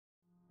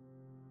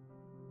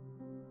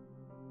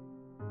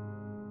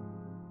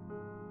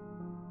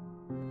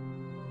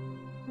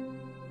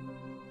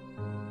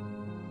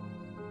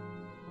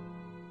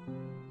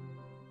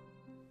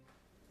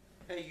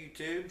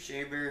YouTube,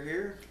 Shea Bear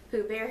here.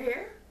 Pooh Bear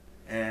here.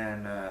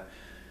 And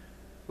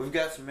we've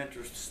got some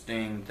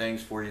interesting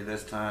things for you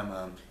this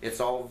time. It's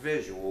all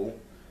visual,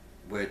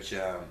 which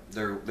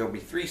there'll be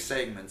 3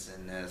 segments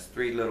in this,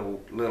 3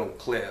 little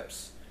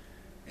clips,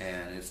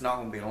 and it's not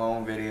going to be a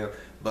long video,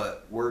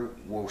 but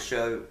we'll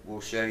show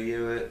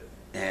you it,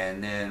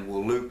 and then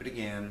we'll loop it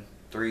again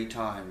 3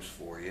 times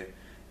for you.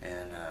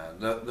 And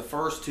the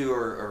first 2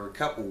 are a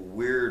couple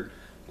weird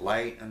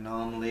light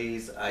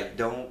anomalies. I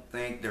don't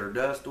think they're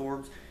dust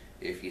orbs.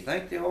 If you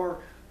think they are,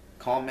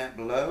 comment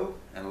below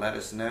and let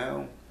us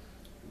know.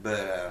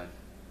 But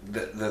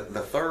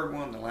the third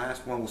one, the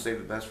last one, we'll save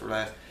the best for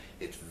last.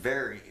 It's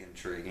very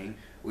intriguing.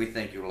 We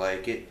think you'll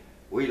like it.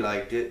 We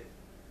liked it.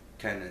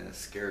 Kind of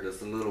scared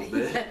us a little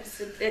bit.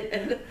 Yes, it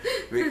did.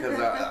 Because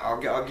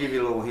I'll give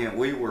you a little hint.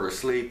 We were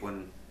asleep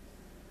when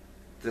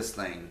this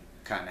thing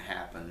kind of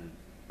happened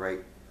right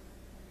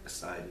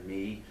beside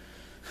me.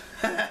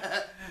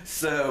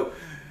 So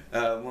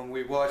when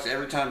we watch,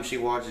 every time she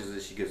watches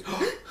it, she goes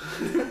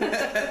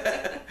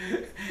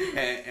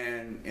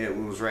and it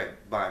was right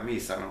by me,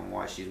 so I don't know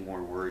why she's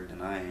more worried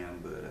than I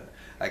am, but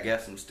I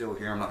guess I'm still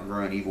here. I'm not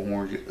growing evil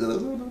horns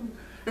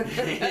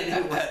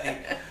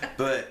anyway.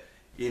 But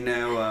you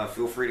know,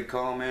 feel free to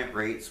comment,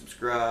 rate,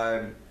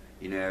 subscribe,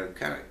 you know,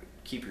 kind of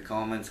keep your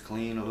comments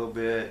clean a little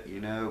bit,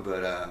 you know,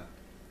 but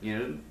you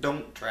know,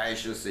 don't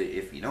trash us.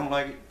 If you don't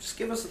like it, just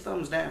give us a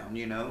thumbs down,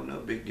 you know, no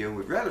big deal.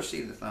 We'd rather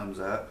see the thumbs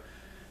up,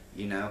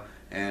 you know,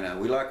 and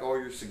we like all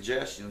your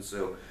suggestions.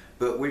 So,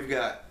 but we've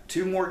got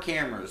 2 more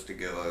cameras to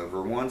go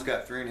over. One's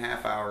got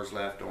 3.5 hours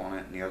left on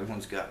it, and the other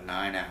one's got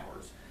 9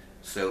 hours.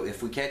 So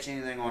if we catch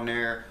anything on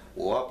there,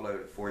 we'll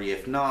upload it for you.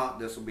 If not,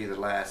 this will be the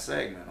last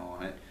segment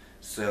on it.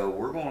 So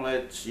we're going to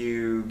let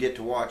you get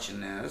to watching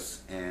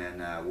this, and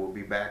we'll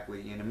be back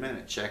with you in a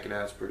minute. Check it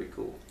out. It's pretty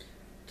cool.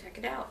 Check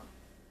it out.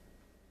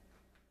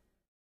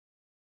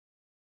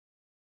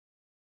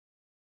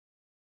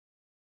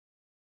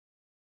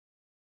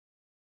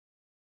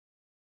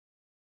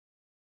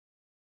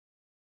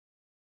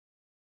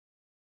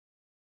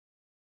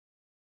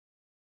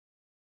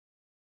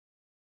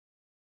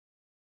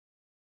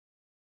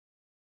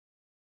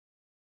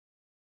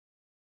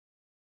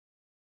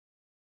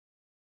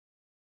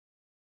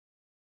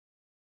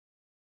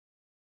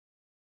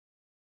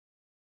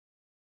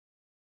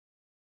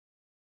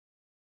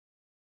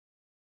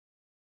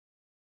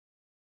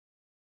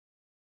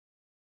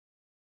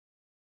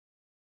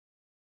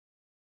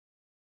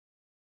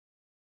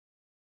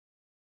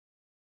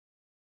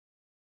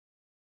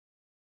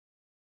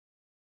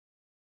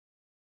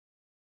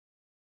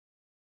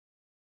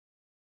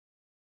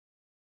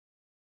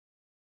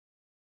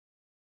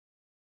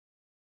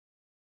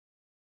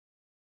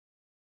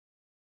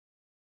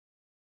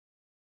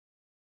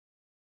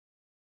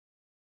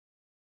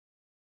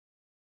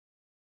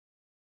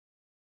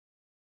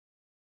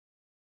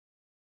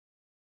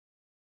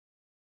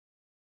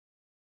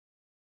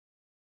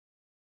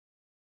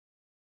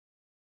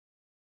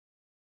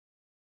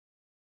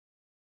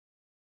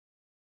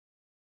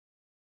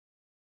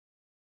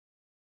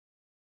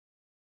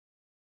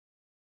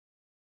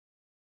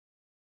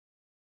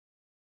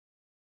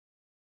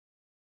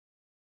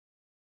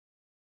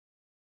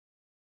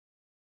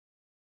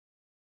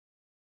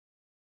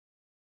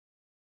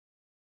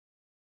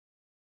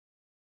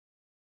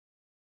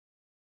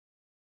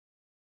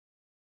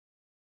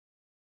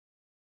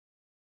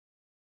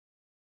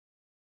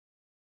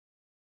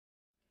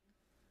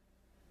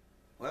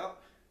 Well,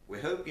 we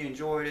hope you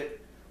enjoyed it.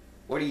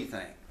 What do you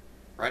think?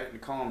 Write it in the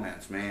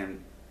comments,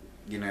 man.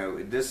 You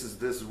know, this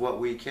is what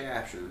we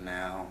captured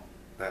now.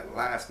 That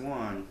last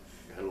one,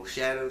 that little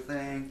shadow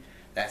thing,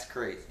 that's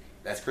crazy.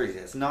 That's crazy.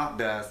 It's not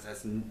dust.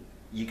 That's,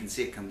 you can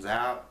see it comes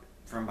out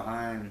from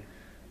behind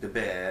the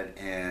bed,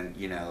 and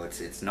you know,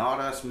 it's not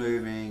us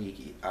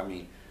moving. I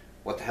mean,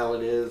 what the hell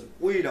it is,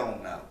 we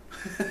don't know.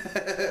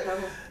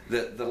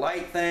 The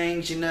light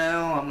things, you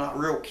know, I'm not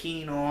real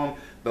keen on,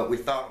 but we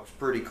thought it was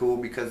pretty cool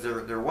because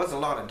there was a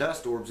lot of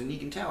dust orbs, and you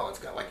can tell it's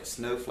got like a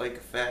snowflake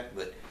effect,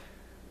 but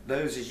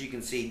those, as you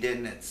can see,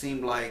 didn't. It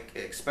seemed like,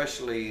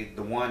 especially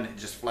the one that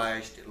just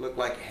flashed, it looked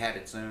like it had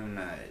its own,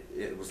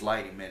 it was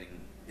light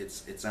emitting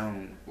its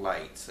own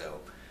light. So,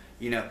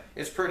 you know,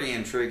 it's pretty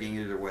intriguing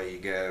either way you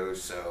go.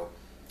 So,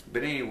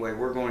 but anyway,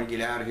 we're going to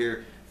get out of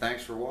here.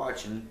 Thanks for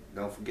watching.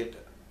 Don't forget to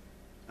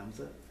thumbs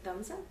up.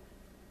 Thumbs up.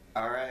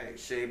 All right,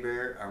 Shea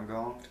Bear, I'm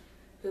gone.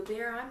 Pooh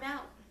Bear, I'm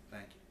out.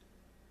 Thank you.